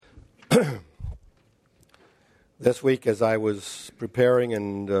This week, as I was preparing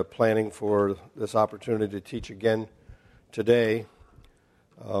and planning for this opportunity to teach again today,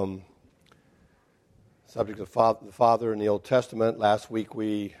 subject of the Father in the Old Testament. Last week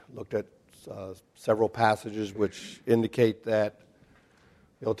we looked at several passages which indicate that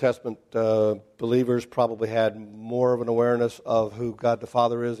the Old Testament believers probably had more of an awareness of who God the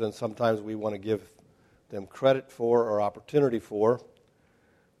Father is than sometimes we want to give them credit for or opportunity for.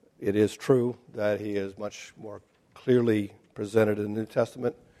 It is true that He is much more clearly presented in the New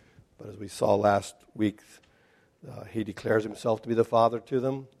Testament, but as we saw last week, He declares Himself to be the Father to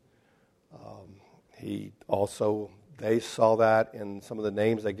them. They saw that in some of the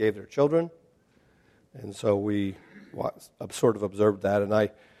names they gave their children, and so we sort of observed that. And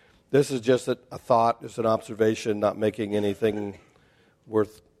this is just a thought, just an observation, not making anything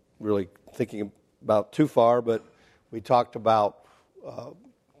worth really thinking about too far. But we talked about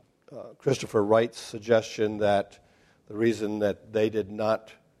Christopher Wright's suggestion that the reason that they did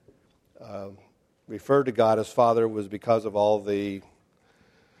not refer to God as Father was because of all the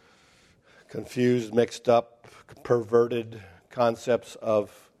confused, mixed up, perverted concepts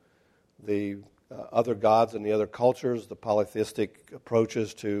of the other gods and the other cultures, the polytheistic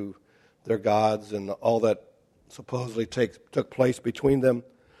approaches to their gods and all that supposedly took place between them.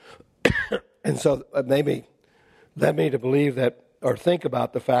 And so it led me to believe that, or think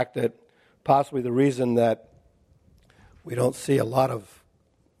about the fact that possibly the reason that we don't see a lot of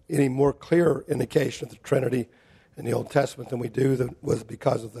any more clear indication of the Trinity in the Old Testament than we do was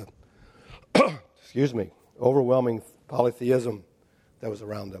because of the overwhelming polytheism that was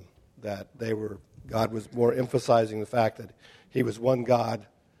around them. That God was more emphasizing the fact that He was one God,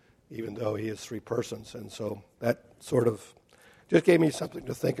 even though He is three persons. And so that sort of just gave me something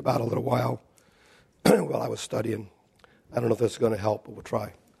to think about a little while while I was studying. I don't know if this is going to help, but we'll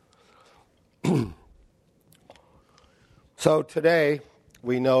try. So today,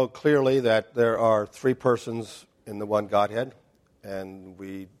 we know clearly that there are three persons in the one Godhead, and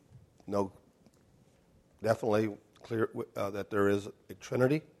we know definitely clear that there is a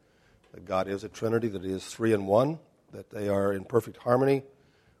Trinity, that God is a Trinity, that He is three in one, that they are in perfect harmony,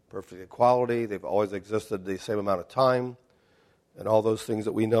 perfect equality, they've always existed the same amount of time, and all those things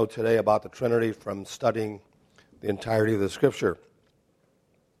that we know today about the Trinity from studying the entirety of the Scripture.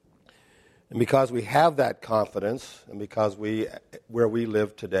 And because we have that confidence, and because where we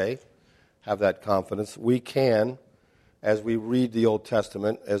live today, have that confidence, we can, as we read the Old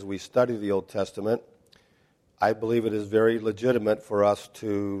Testament, as we study the Old Testament, I believe it is very legitimate for us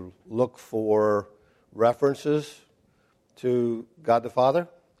to look for references to God the Father,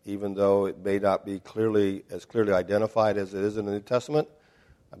 even though it may not be clearly identified as it is in the New Testament.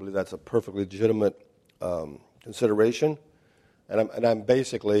 I believe that's a perfectly legitimate consideration. And I'm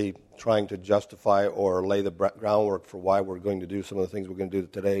basically trying to justify or lay the groundwork for why we're going to do some of the things we're going to do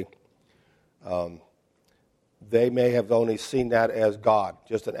today. They may have only seen that as God,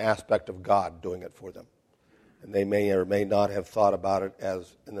 just an aspect of God doing it for them. And they may or may not have thought about it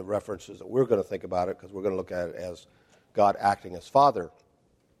as in the references that we're going to think about it, because we're going to look at it as God acting as Father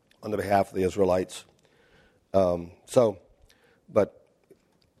on the behalf of the Israelites. But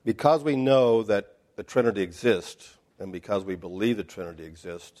because we know that the Trinity exists, and because we believe the Trinity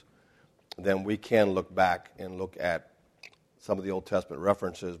exists, then we can look back and look at some of the Old Testament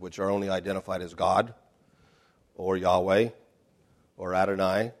references which are only identified as God or Yahweh or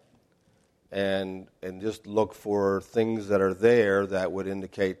Adonai, and just look for things that are there that would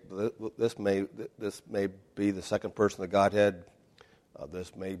indicate this may be the second person of the Godhead,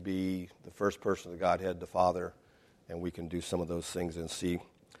 this may be the first person of the Godhead, the Father, and we can do some of those things and see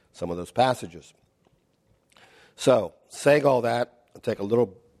some of those passages. So, saying all that, I'll take a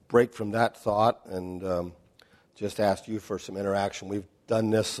little break from that thought and just ask you for some interaction. We've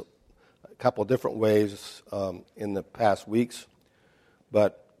done this a couple of different ways in the past weeks,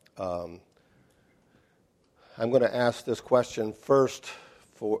 but I'm going to ask this question first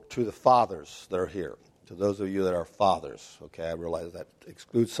to the fathers that are here, to those of you that are fathers. Okay, I realize that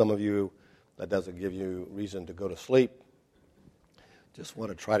excludes some of you. That doesn't give you reason to go to sleep. Just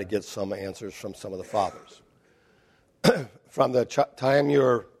want to try to get some answers from some of the fathers. From the time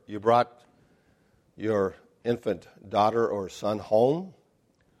you brought your infant daughter or son home,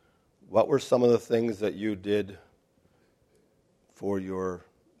 what were some of the things that you did for your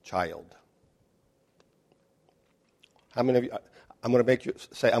child? How many of you? I'm going to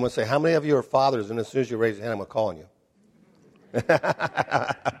say, how many of you are fathers? And as soon as you raise your hand, I'm going to call on you.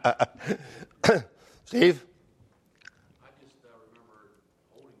 Steve? I just remember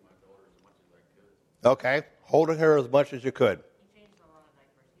holding my daughter as much as I could. Okay, holding her as much as you could. He changed a lot of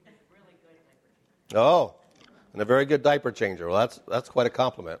diapers. He was really good at diapers. Oh, And a very good diaper changer. Well, that's quite a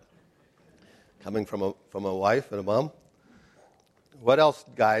compliment. Coming from a wife and a mom. What else,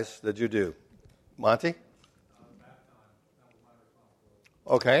 guys, did you do? Monty?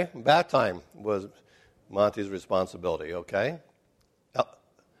 Okay, bath time was Monty's responsibility, okay?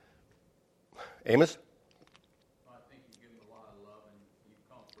 Amos? I think you give them a lot of love and you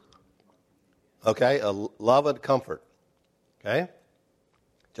comfort them. Okay, love and comfort. Okay?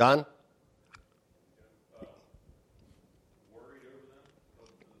 John? Worried over them, hope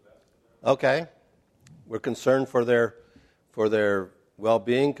for the best of them. Okay. We're concerned for their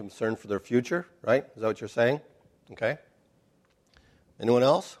well-being, concerned for their future, right? Is that what you're saying? Okay. Anyone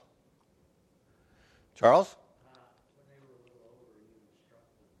else? Charles? When they were a little older, you instruct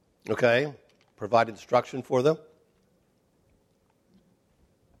them. Okay. Provide instruction for them.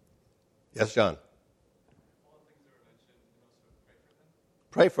 Yes, John? All the things that were mentioned,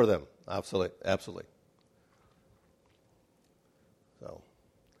 so Pray for them. Absolutely. Absolutely. So,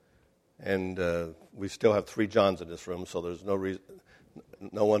 and we still have 3 Johns in this room, so there's no reason,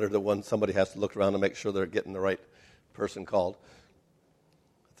 no wonder that somebody has to look around to make sure they're getting the right person called.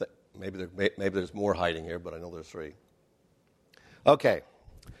 Maybe there's more hiding here, but I know there's 3. Okay.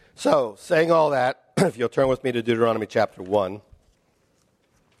 So, saying all that, if you'll turn with me to Deuteronomy chapter 1,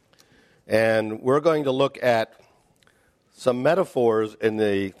 and we're going to look at some metaphors in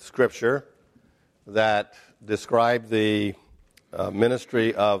the Scripture that describe the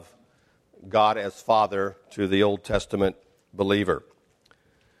ministry of God as Father to the Old Testament believer.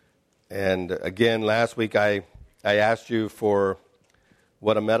 And again, last week I asked you for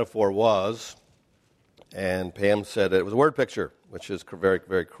what a metaphor was, and Pam said it was a word picture, which is very,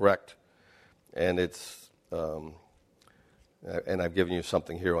 very correct. And it's and I've given you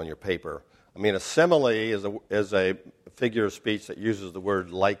something here on your paper. I mean, a simile is a figure of speech that uses the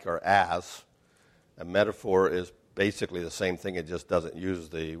word like or as. A metaphor is basically the same thing. It just doesn't use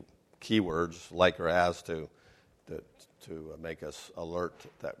the keywords like or as to make us alert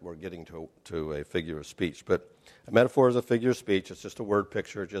that we're getting to a figure of speech. But a metaphor is a figure of speech. It's just a word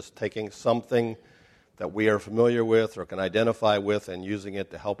picture, just taking something that we are familiar with or can identify with and using it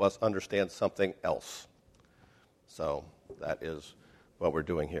to help us understand something else. So that is what we're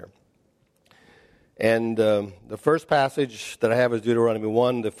doing here. And the first passage that I have is Deuteronomy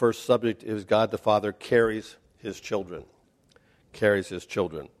 1. The first subject is God the Father carries his children. Carries his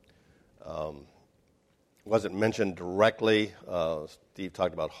children. Wasn't mentioned directly. Steve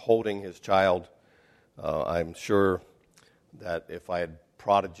talked about holding his child. I'm sure that if I had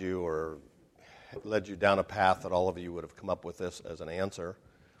prodded you or led you down a path that all of you would have come up with this as an answer.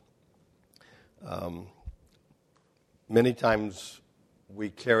 Many times we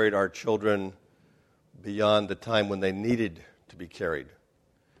carried our children beyond the time when they needed to be carried.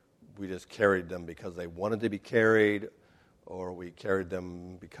 We just carried them because they wanted to be carried, or we carried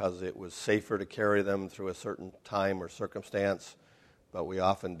them because it was safer to carry them through a certain time or circumstance, but we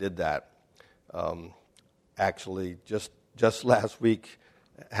often did that. Actually, just last week,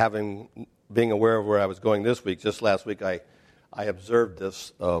 being aware of where I was going this week, just last week I observed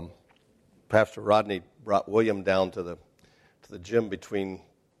this. Pastor Rodney brought William down to the gym between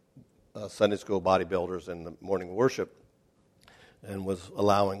Sunday school bodybuilders and the morning worship, and was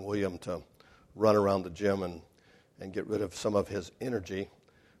allowing William to run around the gym and get rid of some of his energy.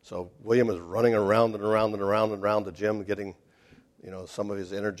 So William is running around and around and around and around the gym, getting some of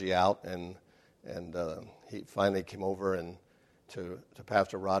his energy out, and he finally came over and to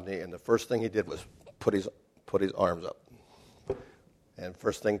Pastor Rodney, and the first thing he did was put his arms up. And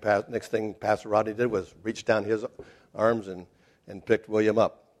next thing Pastor Rodney did was reach down his arms and picked William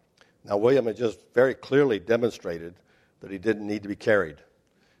up. Now, William had just very clearly demonstrated that he didn't need to be carried.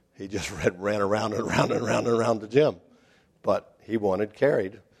 He just ran around and around and around and around the gym. But he wanted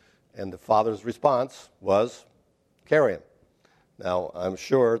carried, and the father's response was, carry him. Now, I'm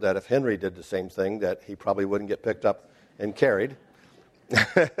sure that if Henry did the same thing, that he probably wouldn't get picked up and carried.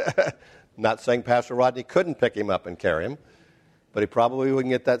 Not saying Pastor Rodney couldn't pick him up and carry him, but he probably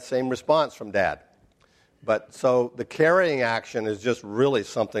wouldn't get that same response from Dad. But so the carrying action is just really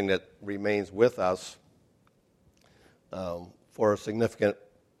something that remains with us for a significant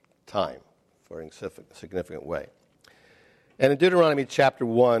time, for a significant way. And in Deuteronomy chapter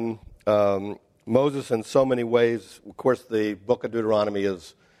 1, Moses in so many ways, of course the book of Deuteronomy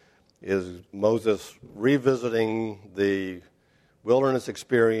is Moses revisiting the wilderness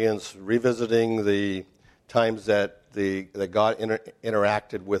experience, revisiting the times that God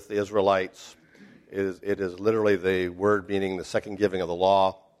interacted with the Israelites. It is literally the word meaning the second giving of the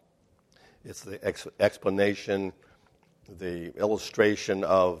law. It's the explanation, the illustration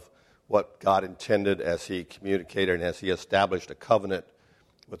of what God intended as he communicated and as he established a covenant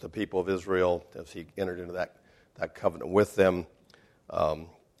with the people of Israel, as he entered into that covenant with them.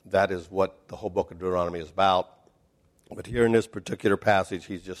 That is what the whole book of Deuteronomy is about. But here in this particular passage,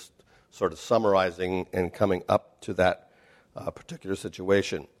 he's just sort of summarizing and coming up to that particular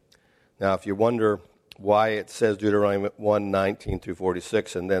situation. Now, if you wonder why it says Deuteronomy 1:19 through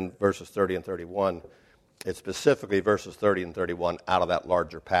 46 and then verses 30 and 31, it's specifically verses 30 and 31 out of that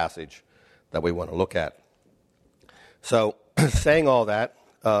larger passage that we want to look at. So, saying all that,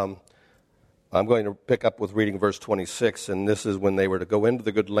 I'm going to pick up with reading verse 26, and this is when they were to go into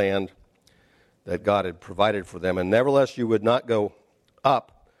the good land that God had provided for them. And nevertheless, you would not go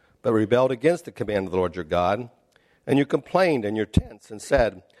up, but rebelled against the command of the Lord your God. And you complained in your tents and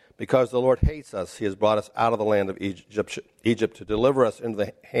said, because the Lord hates us, he has brought us out of the land of Egypt to deliver us into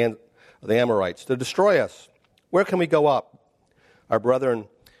the hand of the Amorites, to destroy us. Where can we go up? Our brethren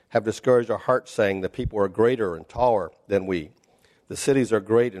have discouraged our hearts, saying, the people are greater and taller than we. The cities are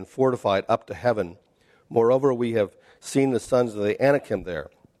great and fortified up to heaven. Moreover, we have seen the sons of the Anakim there.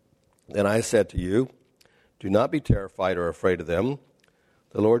 Then I said to you, do not be terrified or afraid of them.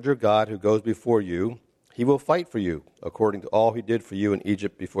 The Lord your God, who goes before you, he will fight for you, according to all he did for you in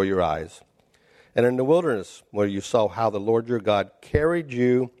Egypt before your eyes. And in the wilderness, where you saw how the Lord your God carried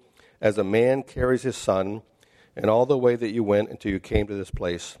you as a man carries his son, and all the way that you went until you came to this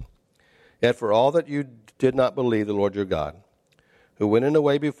place. Yet for all that you did not believe the Lord your God, who went in the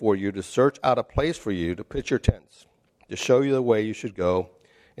way before you to search out a place for you to pitch your tents, to show you the way you should go,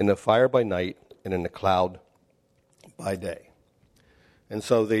 in the fire by night and in the cloud by day. And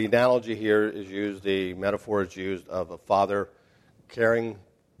so the analogy here is used, the metaphor is used of a father carrying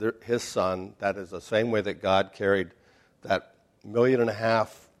his son. That is the same way that God carried that 1.5 million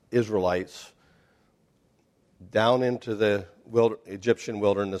Israelites down into the Egyptian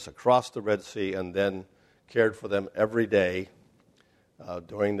wilderness, across the Red Sea, and then cared for them every day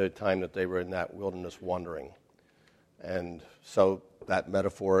during the time that they were in that wilderness wandering. And so that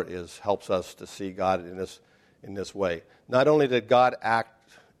metaphor helps us to see God in this way. Not only did God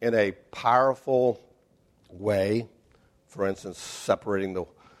act in a powerful way, for instance, separating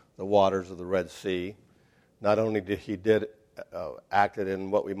the waters of the Red Sea, not only did he acted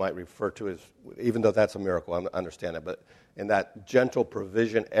in what we might refer to as, even though that's a miracle, I understand it, but in that gentle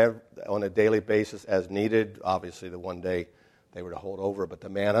provision on a daily basis as needed. Obviously, the one day they were to hold over, but the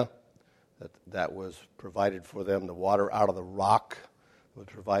manna that was provided for them, the water out of the rock was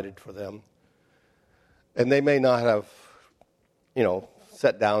provided for them. And they may not have,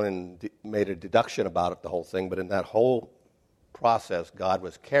 sat down and made a deduction about it, the whole thing, but in that whole process, God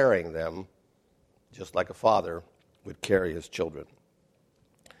was carrying them just like a father would carry his children.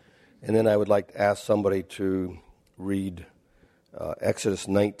 And then I would like to ask somebody to read Exodus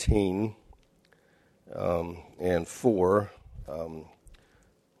 19 and 4.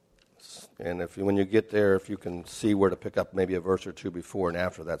 And when you get there, if you can see where to pick up maybe a verse or two before and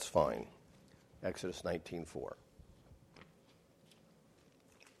after, that's fine. Exodus 19:4.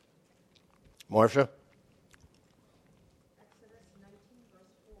 Marcia? Exodus 19,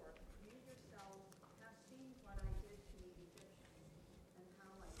 verse 4. You yourselves have seen what I did to the Egyptians, and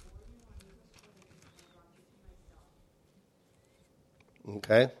how I bore you on eagle's wings and brought you to myself.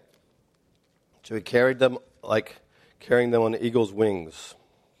 Okay. So he carried them like carrying them on the eagle's wings.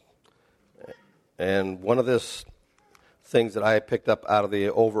 And one of the things that I picked up out of the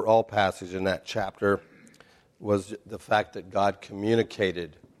overall passage in that chapter was the fact that God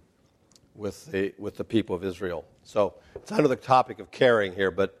communicated with the people of Israel. So it's under the topic of carrying here,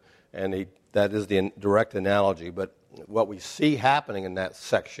 that is the direct analogy. But what we see happening in that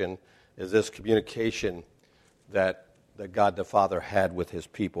section is this communication that God the Father had with his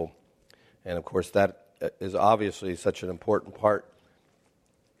people. And of course, that is obviously such an important part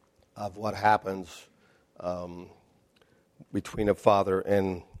of what happens between a father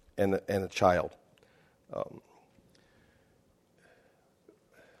and a child.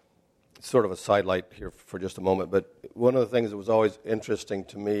 Sort of a sidelight here for just a moment, but one of the things that was always interesting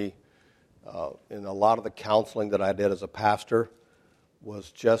to me in a lot of the counseling that I did as a pastor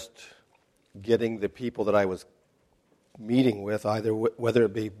was just getting the people that I was meeting with, whether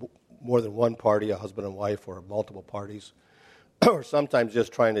it be more than one party, a husband and wife, or multiple parties, or sometimes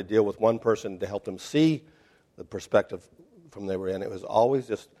just trying to deal with one person to help them see the perspective from they were in. It was always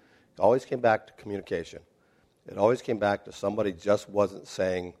came back to communication. It always came back to somebody just wasn't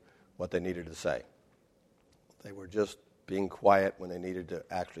saying what they needed to say. They were just being quiet when they needed to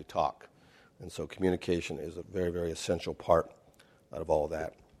actually talk. And so communication is a very, very essential part out of all of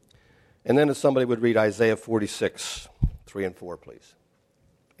that. And then if somebody would read Isaiah 46, 3 and 4, please.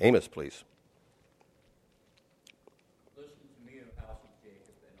 Amos, please. Listen to me, O house of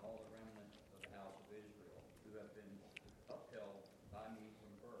Jacob, and all the remnant of the house of Israel, who have been upheld by me from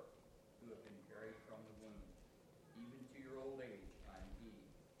birth, who have been carried from the womb. Even to your old age I am he,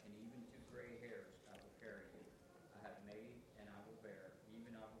 and even to gray hairs I will carry you. I have made, and I will bear,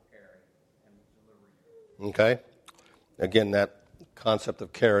 even I will carry, and will deliver you. Okay? Again, that concept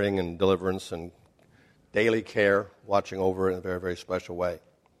of caring and deliverance and daily care, watching over it in a very, very special way.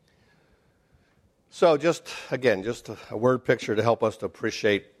 So just a word picture to help us to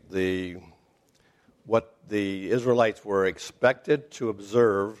appreciate what the Israelites were expected to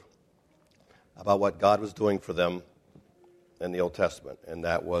observe about what God was doing for them in the Old Testament. And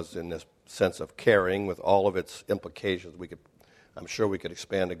that was in this sense of caring with all of its implications. I'm sure we could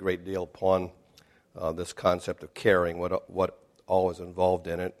expand a great deal upon this concept of caring, what all is involved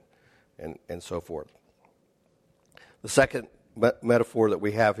in it, and so forth. The second metaphor that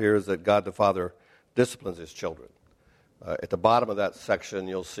we have here is that God the Father disciplines his children. At the bottom of that section,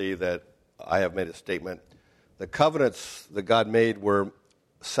 you'll see that I have made a statement. The covenants that God made were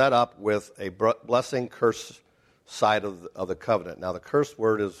set up with a blessing curse side of the covenant. Now, the curse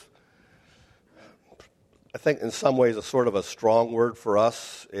word is, I think, in some ways, a sort of a strong word for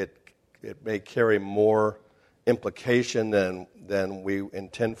us. It may carry more implication than we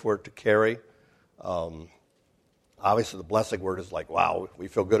intend for it to carry. Obviously, the blessing word is like, wow, we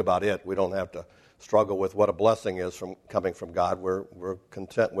feel good about it. We don't have to struggle with what a blessing is coming from God. We're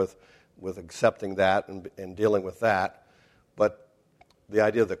content with accepting that and dealing with that. But the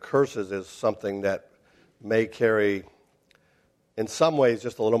idea of the curses is something that may carry, in some ways,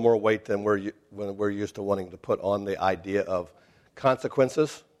 just a little more weight than we're used to wanting to put on the idea of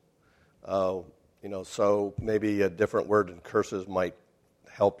consequences. So maybe a different word than curses might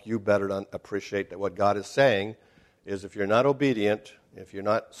help you better appreciate that what God is saying is if you're not obedient, if you're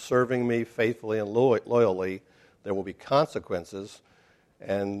not serving me faithfully and loyally, there will be consequences,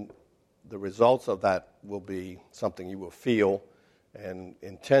 and the results of that will be something you will feel and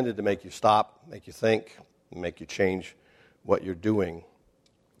intended to make you stop, make you think, and make you change what you're doing.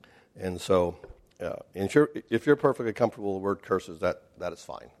 And so if you're perfectly comfortable with the word curses, that is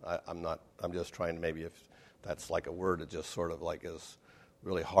fine. I'm just trying to maybe, if that's like a word that just sort of like is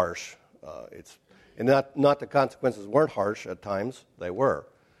really harsh, and not the consequences weren't harsh at times, they were,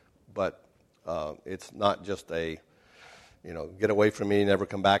 but it's not just a, get away from me, never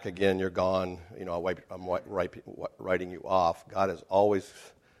come back again, you're gone, I'm writing you off. God has always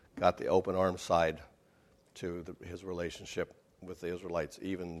got the open arms side to his relationship with the Israelites,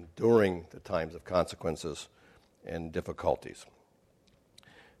 even during the times of consequences and difficulties.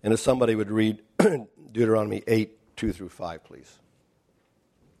 And if somebody would read Deuteronomy 8, 2 through 5, please.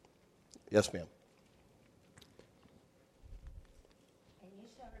 Yes, ma'am. And you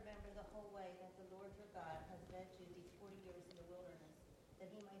shall remember the whole way that the Lord your God has led you these 40 years in the wilderness, that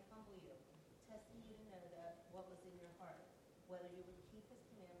he might humble you, testing you to know that what was in your heart, whether you would keep his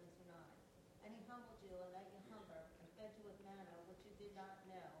commandments or not. And he humbled you and let you hunger, and fed you with manna, which you did not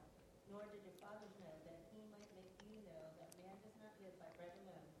know, nor did your fathers know, that he might make you know that man does not live by bread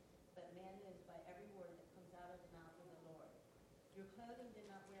alone, but man lives by every word that comes out of the mouth of the Lord. Your clothing did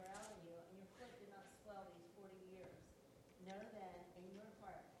not wear out on you, and your foot did not swell these 40 years. Know then in your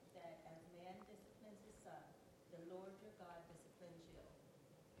heart that as man disciplines his son, the Lord your God disciplines you.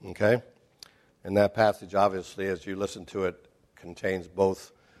 Okay? And that passage, obviously, as you listen to it, contains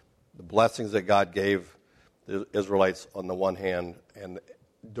both the blessings that God gave the Israelites on the one hand, and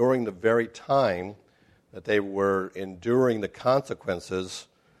during the very time that they were enduring the consequences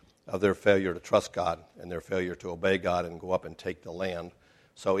of their failure to trust God and their failure to obey God and go up and take the land.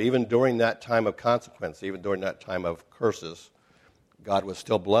 So even during that time of consequence, even during that time of curses, God was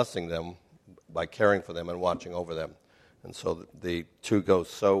still blessing them by caring for them and watching over them. And so the two go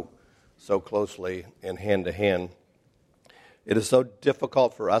so closely and hand to hand. It is so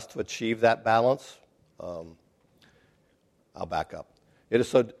difficult for us to achieve that balance. I'll back up. It is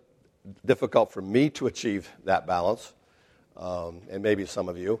so difficult for me to achieve that balance, and maybe some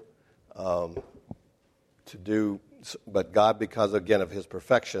of you, to do. But God, because again of his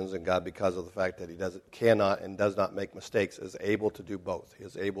perfections, and God because of the fact that he cannot and does not make mistakes, is able to do both. He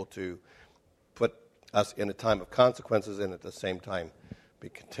is able to put us in a time of consequences and at the same time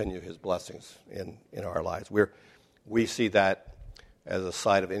continue his blessings in our lives. We see that as a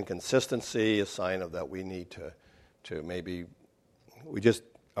sign of inconsistency, a sign of that we need to maybe,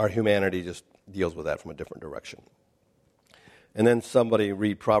 our humanity just deals with that from a different direction. And then somebody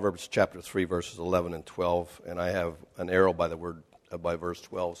read Proverbs chapter 3, verses 11 and 12, and I have an arrow by verse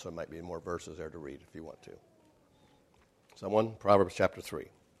 12, so there might be more verses there to read if you want to. Someone? Proverbs chapter 3.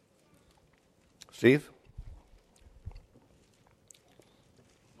 Steve?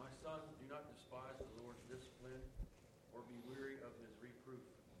 My son, do not despise the Lord's discipline, or be weary of his reproof.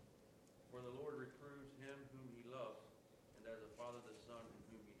 For the Lord reproves him whom he loves, and as a father the son in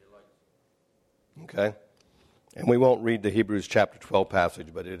whom he delights. Okay. And we won't read the Hebrews chapter 12 passage,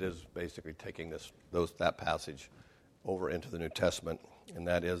 but it is basically taking that passage over into the New Testament. And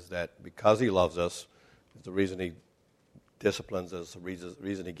that is that because he loves us, it's the reason he disciplines us, the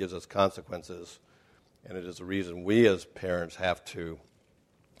reason he gives us consequences, and it is the reason we as parents have to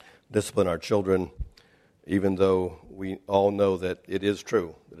discipline our children, even though we all know that it is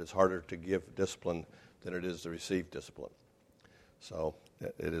true, that it's harder to give discipline than it is to receive discipline. So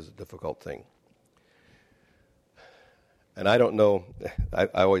it is a difficult thing. And I don't know, I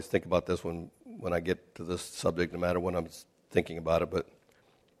always think about this when I get to this subject, no matter when I'm thinking about it, but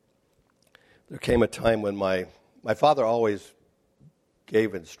there came a time when my father always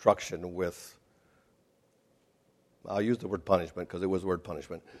gave instruction with, I'll use the word punishment because it was the word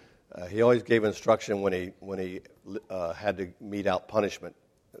punishment. He always gave instruction when he had to mete out punishment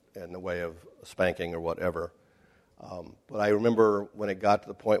in the way of spanking or whatever. But I remember when it got to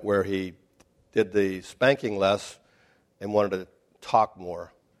the point where he did the spanking less and wanted to talk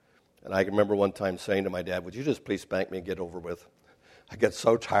more. And I remember one time saying to my dad, would you just please spank me and get over with? I get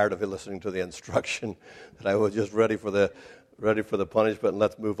so tired of it listening to the instruction that I was just ready for the punishment and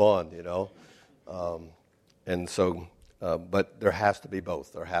let's move on, you know. And so, but there has to be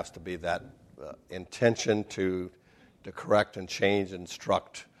both. There has to be that intention to correct and change,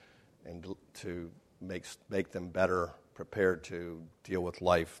 instruct, and to make them better prepared to deal with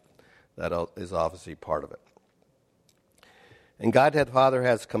life. That is obviously part of it. And God, that Father,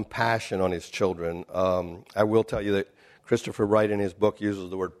 has compassion on his children. I will tell you that Christopher Wright in his book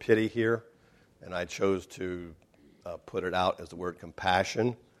uses the word pity here, and I chose to put it out as the word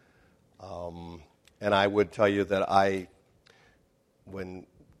compassion. And I would tell you that when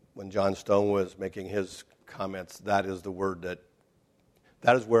John Stone was making his comments, that is the word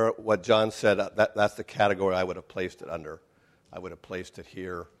that is where what John said, that's the category I would have placed it under. I would have placed it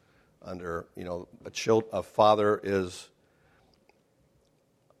here under, you know, a father is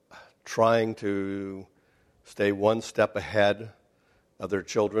trying to stay one step ahead of their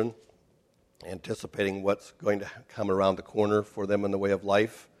children, anticipating what's going to come around the corner for them in the way of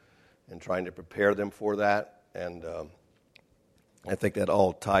life, and trying to prepare them for that. And I think that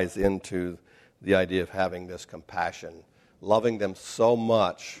all ties into the idea of having this compassion, loving them so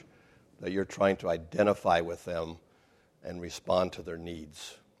much that you're trying to identify with them and respond to their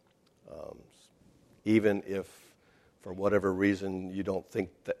needs. Even if, for whatever reason, you don't think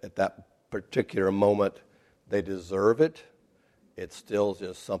that at that particular moment they deserve it, it's still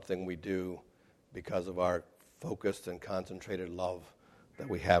just something we do because of our focused and concentrated love that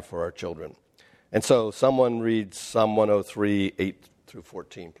we have for our children. And so someone reads Psalm 103, 8 through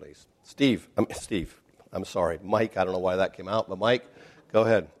 14, please. Steve, I'm sorry, Mike, I don't know why that came out, but Mike, go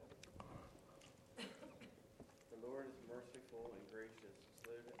ahead. The Lord is merciful and gracious,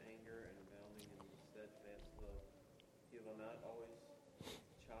 slow to anger and abounding in steadfast love. He will not always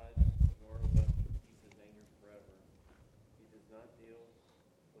chide, nor will he keep his anger forever. He does not deal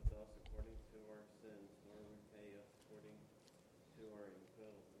with us according to our sins, nor repay us according to our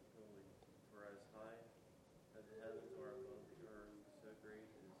iniquity. For as high as the heavens are above the earth, so great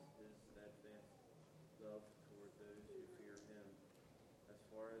is his steadfast love toward those who fear him. As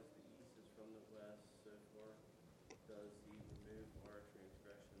far as the east is from the west, so far does he remove our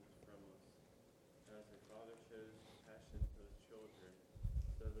transgressions from us. As a father shows compassion to his children,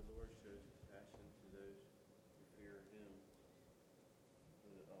 so the Lord shows compassion to those who fear him.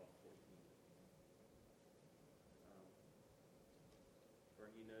 14. For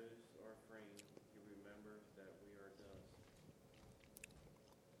he knows our frame, he remembers that we are dust.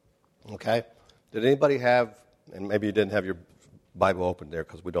 Okay. Did anybody have, and maybe you didn't have your Bible open there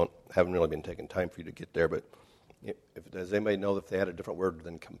because we haven't really been taking time for you to get there, but does anybody know if they had a different word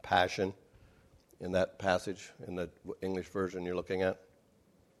than compassion in that passage, in the English version you're looking at?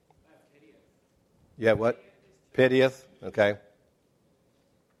 Yeah, what? Pitieth, okay.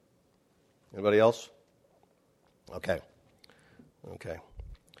 Anybody else? Okay.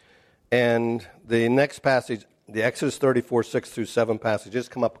 And the next passage, the Exodus 34, 6 through 7 passage, has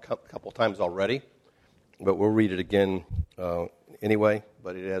come up a couple times already, but we'll read it again anyway.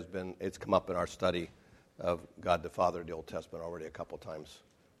 But it's come up in our study of God the Father in the Old Testament already a couple times.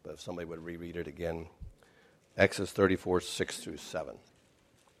 But if somebody would reread it again, Exodus 34, 6 through 7.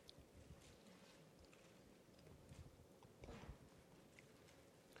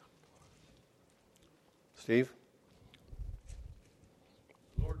 Steve?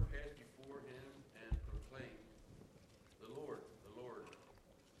 The Lord passed before him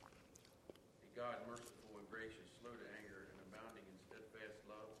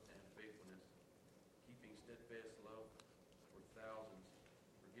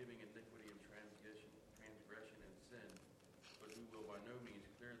will by no means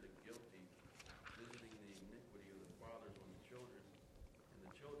clear the guilty, visiting the iniquity of the fathers on the children, and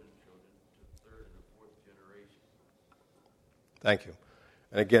the children's children to the third and the fourth generation. Thank you.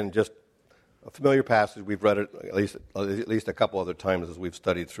 And again, just a familiar passage. We've read it at least a couple other times as we've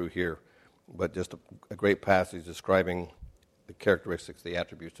studied through here, but just a great passage describing the characteristics, the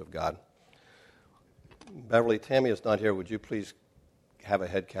attributes of God. Beverly, Tammy is not here. Would you please have a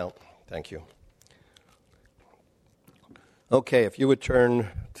head count? Thank you. Okay, if you would turn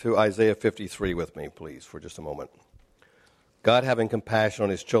to Isaiah 53 with me, please, for just a moment. God having compassion on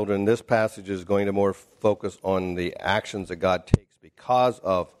his children. This passage is going to more focus on the actions that God takes because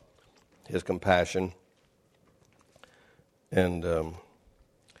of his compassion, and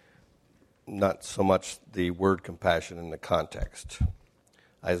not so much the word compassion in the context.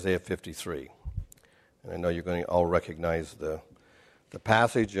 Isaiah 53. And I know you're going to all recognize the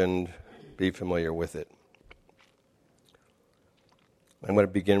passage and be familiar with it. I'm going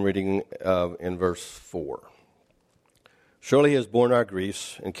to begin reading in verse 4. Surely he has borne our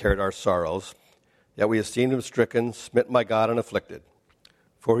griefs and carried our sorrows, yet we esteemed him stricken, smitten by God, and afflicted.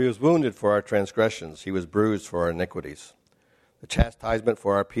 For he was wounded for our transgressions, he was bruised for our iniquities. The chastisement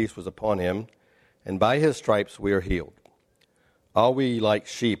for our peace was upon him, and by his stripes we are healed. All we like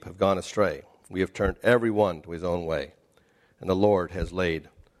sheep have gone astray. We have turned every one to his own way, and the Lord has laid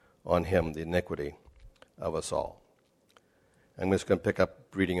on him the iniquity of us all. I'm just going to pick up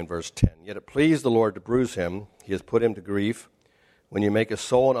reading in verse 10. Yet it pleased the Lord to bruise him. He has put him to grief. When you make a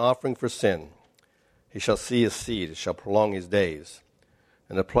soul an offering for sin, he shall see his seed. It shall prolong his days.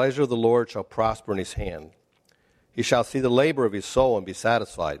 And the pleasure of the Lord shall prosper in his hand. He shall see the labor of his soul and be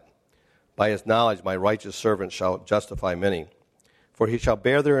satisfied. By his knowledge my righteous servant shall justify many, for he shall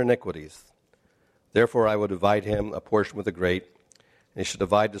bear their iniquities. Therefore I will divide him a portion with the great, and he shall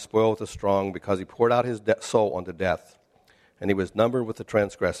divide the spoil with the strong, because he poured out his soul unto death. And he was numbered with the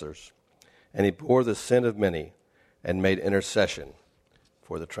transgressors. And he bore the sin of many, and made intercession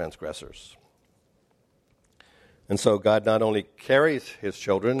for the transgressors. And so God not only carries his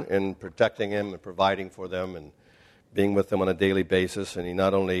children in protecting them and providing for them and being with them on a daily basis, and he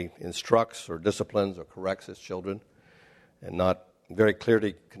not only instructs or disciplines or corrects his children, and not very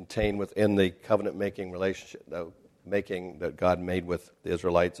clearly contained within the covenant-making relationship that God made with the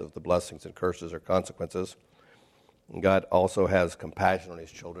Israelites of the blessings and curses or consequences. And God also has compassion on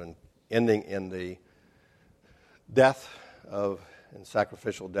his children, ending in the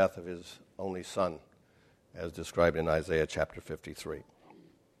sacrificial death of his only son, as described in Isaiah chapter 53.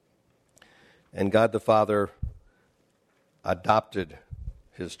 And God the Father adopted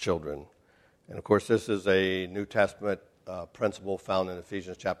his children. And of course, this is a New Testament principle found in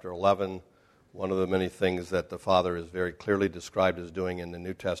Ephesians chapter 11, one of the many things that the Father is very clearly described as doing in the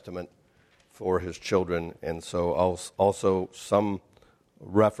New Testament for his children, and so also some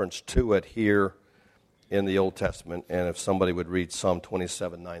reference to it here in the Old Testament. And if somebody would read Psalm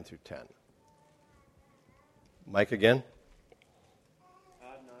 27, 9 through 10. Mike again.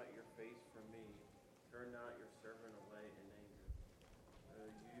 Hide not your face from me. Turn not your servant away in anger.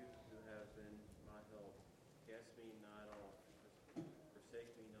 O you who have been my help, cast me not off.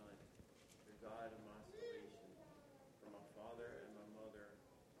 Forsake me not, the God of my salvation. For my father and my mother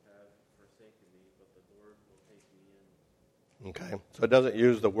have forsaken me, but the Lord will take me in. Okay, so it doesn't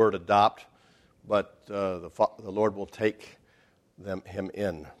use the word adopt, but the Lord will take him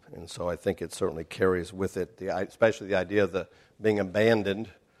in. And so I think it certainly carries with it, especially the idea of being abandoned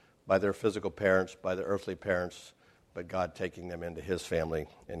by their physical parents, by their earthly parents, but God taking them into his family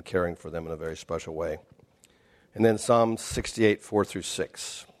and caring for them in a very special way. And then Psalm 68, 4 through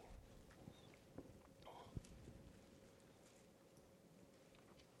 6.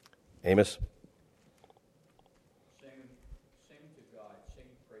 Amos? Sing to God, sing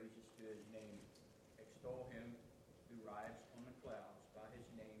praises to his name. Extol him who rides on the clouds by his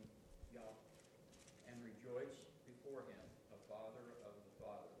name, Yahweh. And rejoice before him, a father of the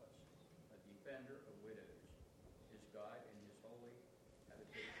fatherless, a defender of widows. His God in his holy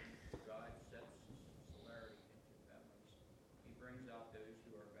habitation. God sets celerity into families. He brings out those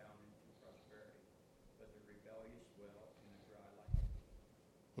who are bound into prosperity, but the rebellious dwell in a dry land.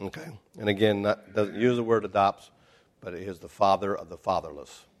 Okay. And again, doesn't use the word adopts, but it is the father of the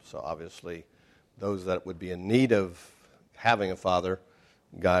fatherless. So obviously, those that would be in need of having a father,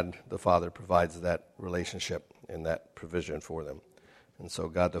 God the Father provides that relationship and that provision for them. And so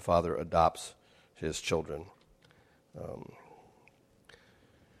God the Father adopts his children.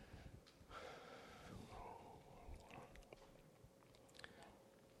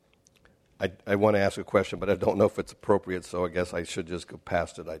 I want to ask a question, but I don't know if it's appropriate, so I guess I should just go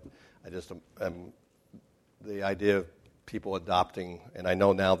past it. I just the idea of people adopting, and I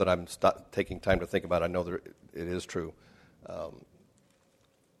know now that I'm taking time to think about it, I know that it is true.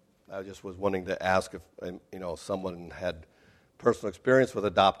 I just was wanting to ask if someone had personal experience with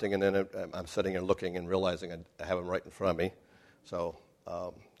adopting, and then I'm sitting and looking and realizing I have them right in front of me. So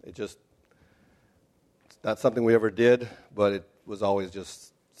it's not something we ever did, but it was always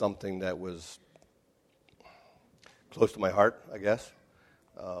just something that was close to my heart, I guess.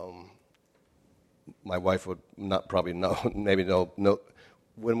 My wife would not probably know, maybe know.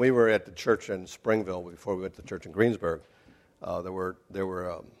 When we were at the church in Springville, before we went to the church in Greensburg, there were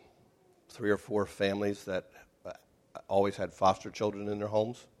 3 or 4 families that always had foster children in their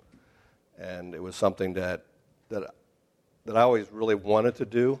homes, and it was something that I always really wanted to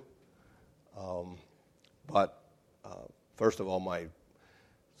do. But first of all, my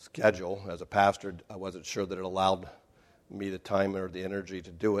schedule as a pastor, I wasn't sure that it allowed me the time or the energy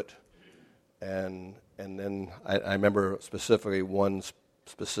to do it. And then I remember specifically one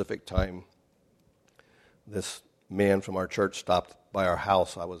specific time, this man from our church stopped by our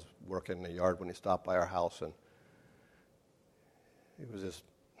house. I was working in the yard when he stopped by our house, and he was just,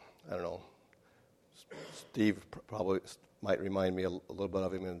 I don't know, Steve probably might remind me a little bit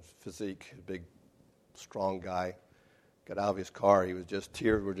of him in physique, a big, strong guy. Got out of his car,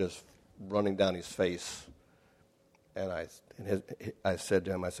 tears were just running down his face. And I said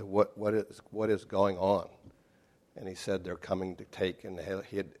to him, I said, what is going on? And he said, they're coming to take, and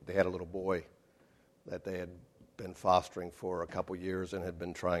they had a little boy that they had been fostering for a couple years and had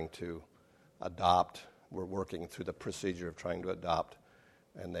been trying to adopt. We're working through the procedure of trying to adopt,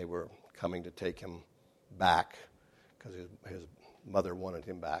 and they were coming to take him back because his mother wanted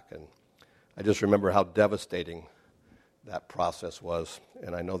him back. And I just remember how devastating that process was,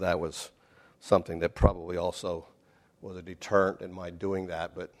 and I know that was something that probably also was a deterrent in my doing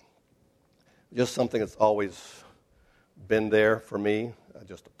that, but just something that's always been there for me,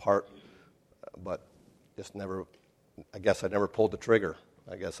 just a part, but just never, I guess I never pulled the trigger.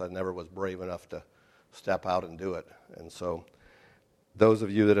 I guess I never was brave enough to step out and do it. And so those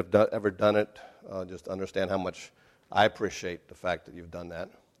of you that have ever done it, just understand how much I appreciate the fact that you've done that.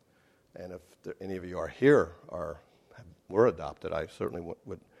 And if any of you are here were adopted, I certainly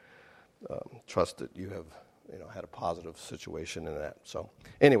would trust that you have had a positive situation in that. So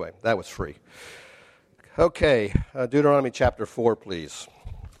anyway, that was free. Okay, Deuteronomy chapter 4, please.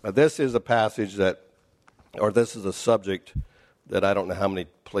 This is a passage this is a subject that I don't know how many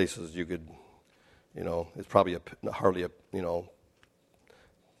places you could, it's probably hardly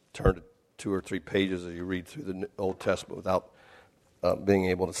turn to 2 or 3 pages as you read through the Old Testament without being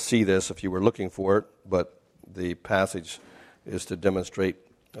able to see this if you were looking for it. But the passage is to demonstrate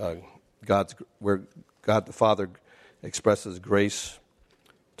where God the Father expresses grace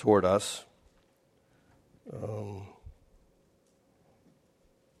toward us.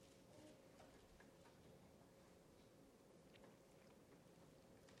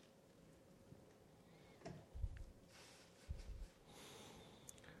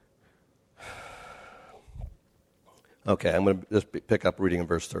 Okay, I'm going to just pick up reading in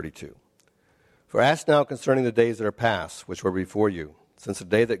verse 32. For ask now concerning the days that are past, which were before you, since the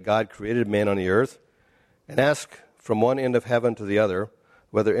day that God created man on the earth, and ask from one end of heaven to the other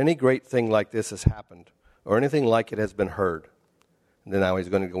whether any great thing like this has happened, or anything like it has been heard. And then now he's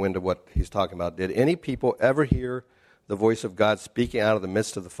going to go into what he's talking about. Did any people ever hear the voice of God speaking out of the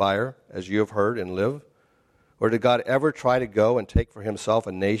midst of the fire, as you have heard and live? Or did God ever try to go and take for himself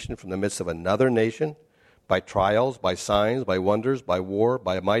a nation from the midst of another nation, by trials, by signs, by wonders, by war,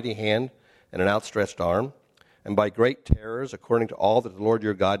 by a mighty hand and an outstretched arm, and by great terrors, according to all that the Lord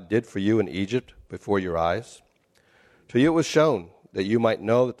your God did for you in Egypt before your eyes? To you it was shown that you might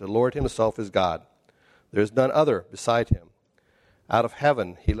know that the Lord himself is God. There is none other beside him. Out of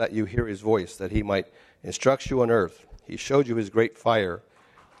heaven he let you hear his voice, that he might instruct you on earth. He showed you his great fire,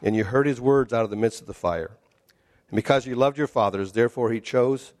 and you heard his words out of the midst of the fire. And because you loved your fathers, therefore he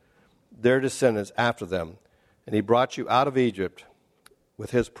chose their descendants after them, and he brought you out of Egypt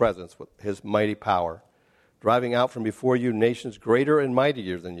with his presence, with his mighty power, driving out from before you nations greater and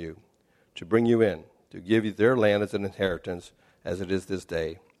mightier than you, to bring you in, to give you their land as an inheritance, as it is this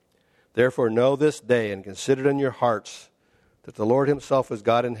day. Therefore know this day, and consider in your hearts, that the Lord himself is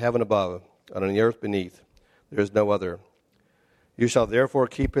God in heaven above, and on the earth beneath. There is no other. You shall therefore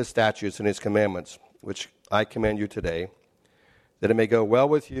keep his statutes and his commandments, which I command you today, that it may go well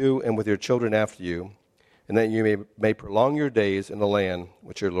with you and with your children after you, and that you may prolong your days in the land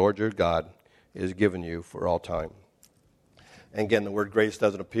which your Lord your God is given you for all time. And again, the word grace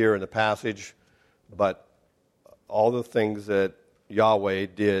doesn't appear in the passage, but all the things that Yahweh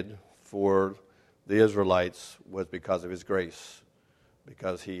did for the Israelites was because of his grace,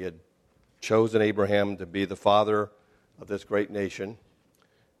 because he had chosen Abraham to be the father of this great nation,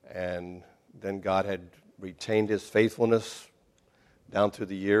 and then God had retained his faithfulness down through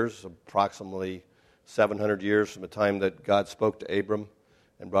the years, approximately 700 years from the time that God spoke to Abram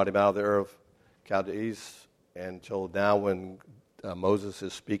and brought him out of the Ur of Chaldees until now when Moses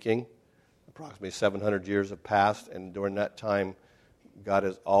is speaking. Approximately 700 years have passed, and during that time, God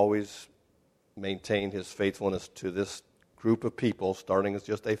has always maintained his faithfulness to this group of people, starting as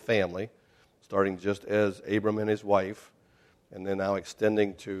just a family, starting just as Abram and his wife, and then now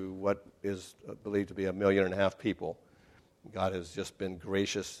extending to what is believed to be 1.5 million people. God has just been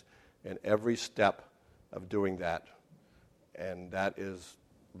gracious in every step of doing that. And that is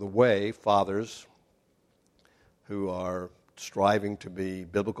the way fathers who are striving to be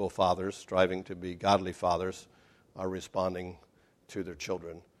biblical fathers, striving to be godly fathers, are responding to their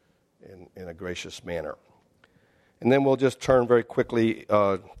children in a gracious manner. And then we'll just turn very quickly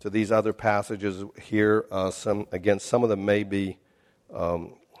to these other passages here. Some of them may be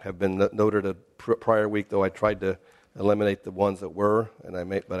have been noted a prior week, though I tried to eliminate the ones that were,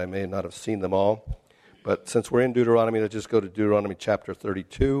 but I may not have seen them all. But since we're in Deuteronomy, let's just go to Deuteronomy chapter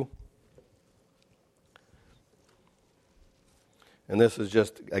 32. And this is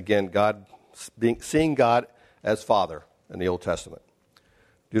just, again, seeing God as Father in the Old Testament.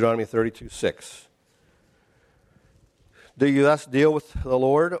 Deuteronomy 32:6. Do you thus deal with the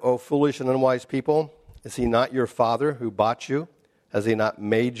Lord, O foolish and unwise people? Is he not your Father who bought you? Has he not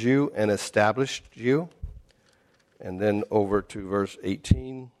made you and established you? And then over to verse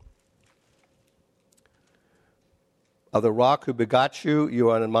 18. Of the rock who begot you, you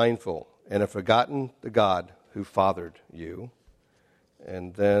are unmindful, and have forgotten the God who fathered you.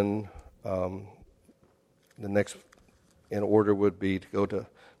 And then the next in order would be to go to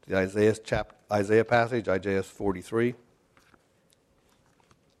the Isaiah passage, Isaiah 43.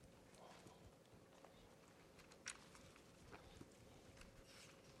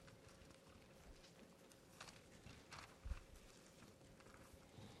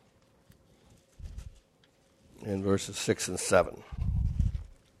 In verses 6 and 7.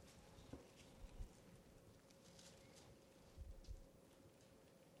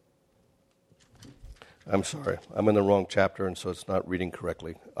 I'm sorry, I'm in the wrong chapter, and so it's not reading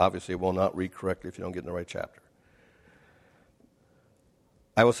correctly. Obviously, it will not read correctly if you don't get in the right chapter.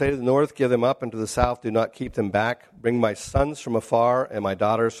 I will say to the north, give them up, and to the south, do not keep them back. Bring my sons from afar and my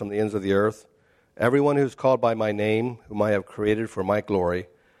daughters from the ends of the earth. Everyone who is called by my name, whom I have created for my glory,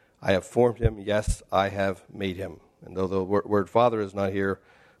 I have formed him, yes, I have made him. And though the word father is not here,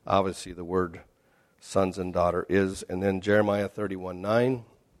 obviously the word sons and daughter is. And then Jeremiah 31:9.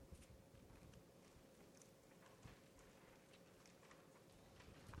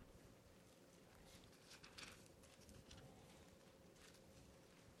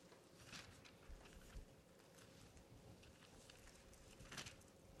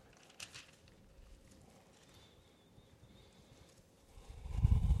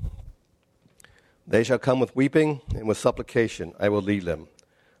 They shall come with weeping and with supplication. I will lead them.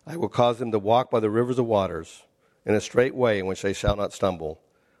 I will cause them to walk by the rivers of waters in a straight way in which they shall not stumble.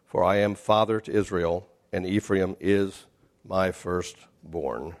 For I am father to Israel, and Ephraim is my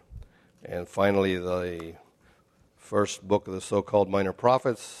firstborn. And finally, the first book of the so-called minor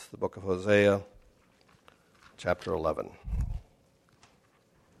prophets, the book of Hosea, chapter 11.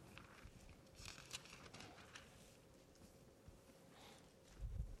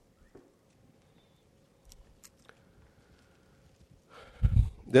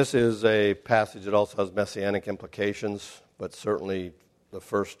 This is a passage that also has messianic implications, but certainly the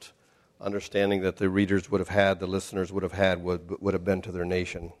first understanding that the readers would have had, the listeners would have had, would have been to their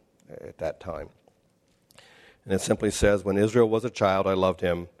nation at that time. And it simply says, when Israel was a child, I loved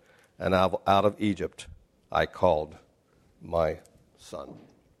him, and out of Egypt I called my son.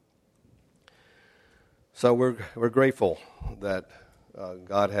 So we're grateful that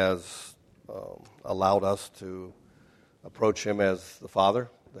God has allowed us to approach him as the Father,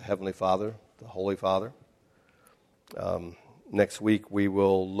 the Heavenly Father, the Holy Father. Next week we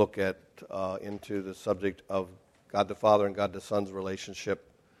will look at into the subject of God the Father and God the Son's relationship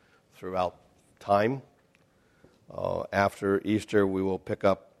throughout time. After Easter we will pick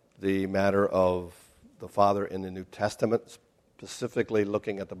up the matter of the Father in the New Testament, specifically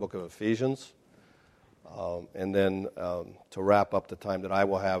looking at the book of Ephesians. And then to wrap up the time that I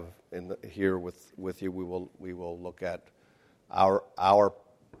will have here with you, we will look at our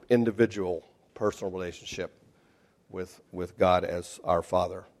individual personal relationship with God as our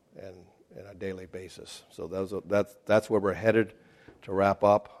Father and on a daily basis. So that's where we're headed to wrap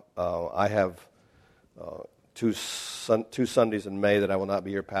up. I have two Sundays in May that I will not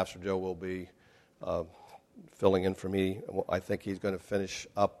be here. Pastor Joe will be filling in for me. I think he's going to finish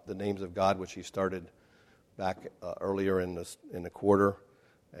up the names of God, which he started back earlier in the quarter,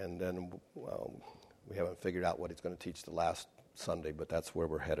 and then we haven't figured out what he's going to teach the last Sunday, but that's where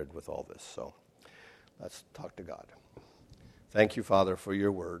we're headed with all this. So let's talk to God. Thank you, Father, for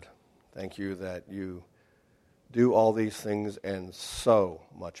your word. Thank you that you do all these things and so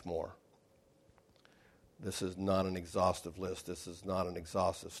much more. This is not an exhaustive list. This is not an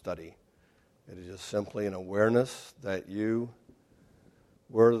exhaustive study. It is just simply an awareness that you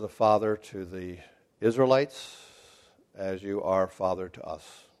were the Father to the Israelites as you are Father to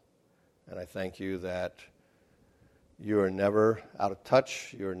us. And I thank you that you are never out of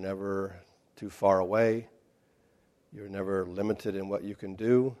touch. You're never too far away. You're never limited in what you can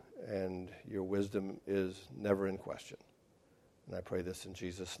do. And your wisdom is never in question. And I pray this in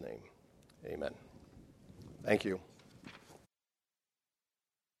Jesus' name. Amen. Thank you.